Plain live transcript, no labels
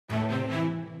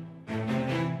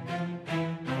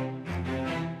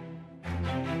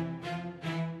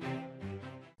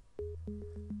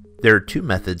There are two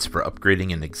methods for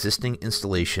upgrading an existing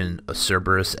installation of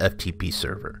Cerberus FTP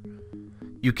server.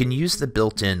 You can use the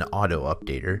built-in auto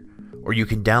updater, or you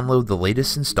can download the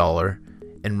latest installer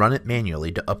and run it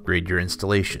manually to upgrade your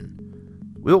installation.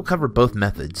 We will cover both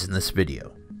methods in this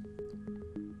video.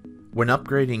 When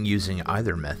upgrading using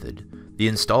either method, the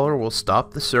installer will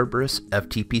stop the Cerberus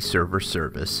FTP server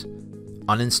service,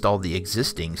 uninstall the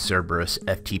existing Cerberus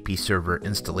FTP server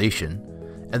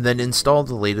installation, and then install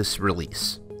the latest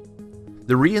release.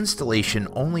 The reinstallation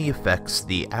only affects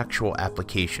the actual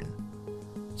application.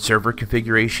 Server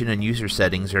configuration and user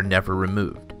settings are never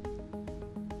removed.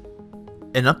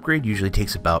 An upgrade usually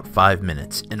takes about 5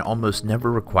 minutes and almost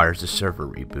never requires a server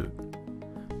reboot.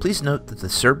 Please note that the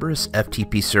Cerberus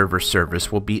FTP server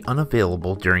service will be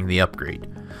unavailable during the upgrade,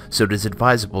 so it is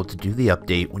advisable to do the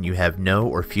update when you have no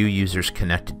or few users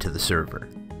connected to the server.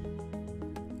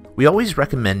 We always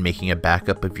recommend making a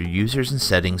backup of your users and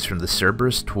settings from the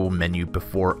Cerberus tool menu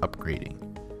before upgrading.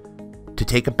 To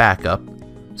take a backup,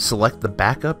 select the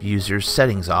Backup Users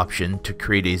Settings option to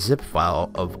create a zip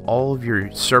file of all of your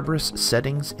Cerberus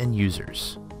settings and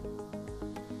users.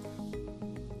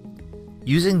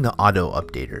 Using the Auto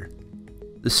Updater,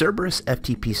 the Cerberus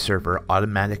FTP Server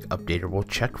Automatic Updater will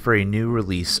check for a new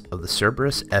release of the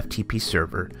Cerberus FTP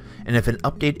server, and if an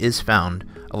update is found,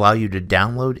 allow you to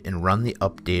download and run the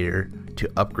updater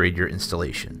to upgrade your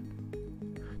installation.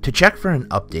 To check for an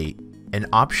update and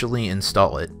optionally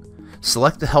install it,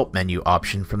 select the Help menu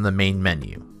option from the main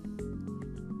menu.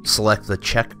 Select the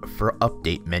Check for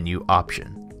Update menu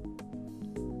option.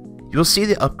 You will see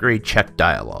the Upgrade Check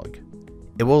dialog.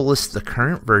 It will list the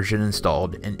current version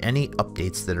installed and any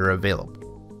updates that are available.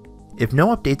 If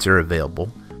no updates are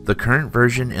available, the current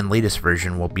version and latest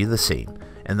version will be the same,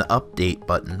 and the Update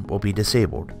button will be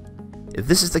disabled. If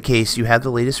this is the case, you have the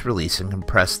latest release and can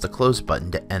press the Close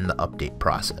button to end the update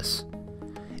process.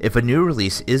 If a new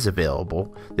release is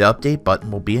available, the Update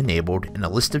button will be enabled and a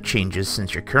list of changes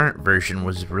since your current version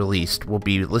was released will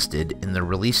be listed in the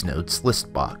Release Notes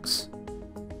list box.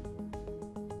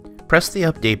 Press the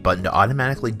Update button to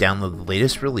automatically download the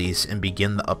latest release and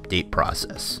begin the update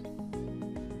process.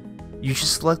 You should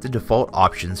select the default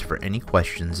options for any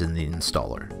questions in the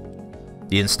installer.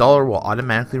 The installer will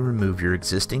automatically remove your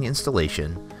existing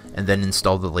installation and then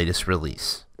install the latest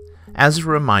release. As a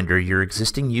reminder, your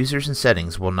existing users and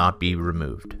settings will not be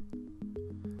removed.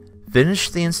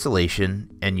 Finish the installation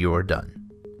and you are done.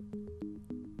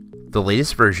 The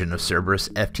latest version of Cerberus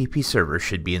FTP server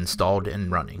should be installed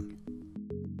and running.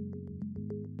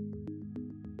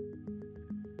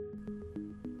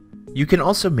 You can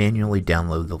also manually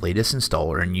download the latest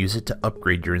installer and use it to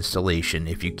upgrade your installation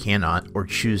if you cannot or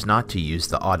choose not to use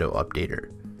the auto updater.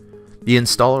 The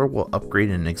installer will upgrade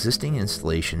an existing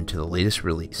installation to the latest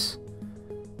release.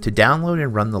 To download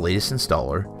and run the latest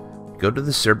installer, go to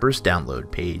the Cerberus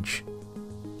download page.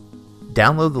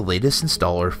 Download the latest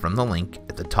installer from the link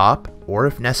at the top, or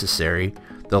if necessary,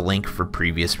 the link for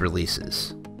previous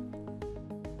releases.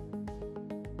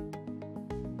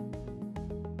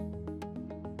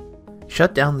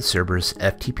 Shut down the Cerberus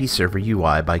FTP server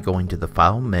UI by going to the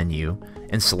File menu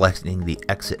and selecting the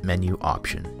Exit menu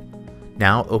option.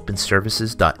 Now open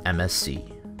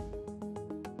services.msc.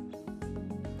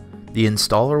 The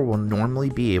installer will normally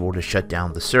be able to shut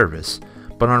down the service,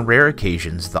 but on rare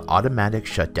occasions the automatic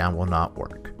shutdown will not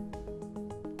work.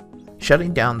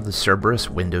 Shutting down the Cerberus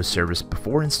Windows service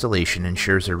before installation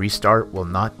ensures a restart will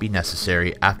not be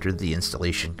necessary after the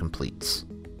installation completes.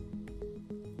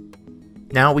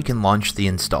 Now we can launch the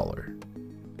installer.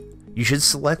 You should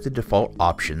select the default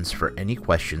options for any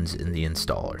questions in the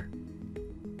installer.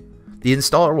 The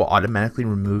installer will automatically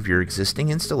remove your existing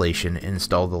installation and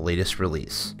install the latest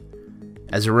release.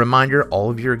 As a reminder, all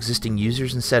of your existing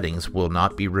users and settings will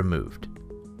not be removed.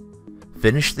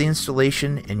 Finish the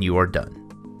installation and you are done.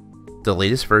 The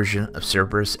latest version of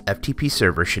Cerberus FTP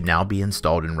server should now be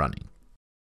installed and running.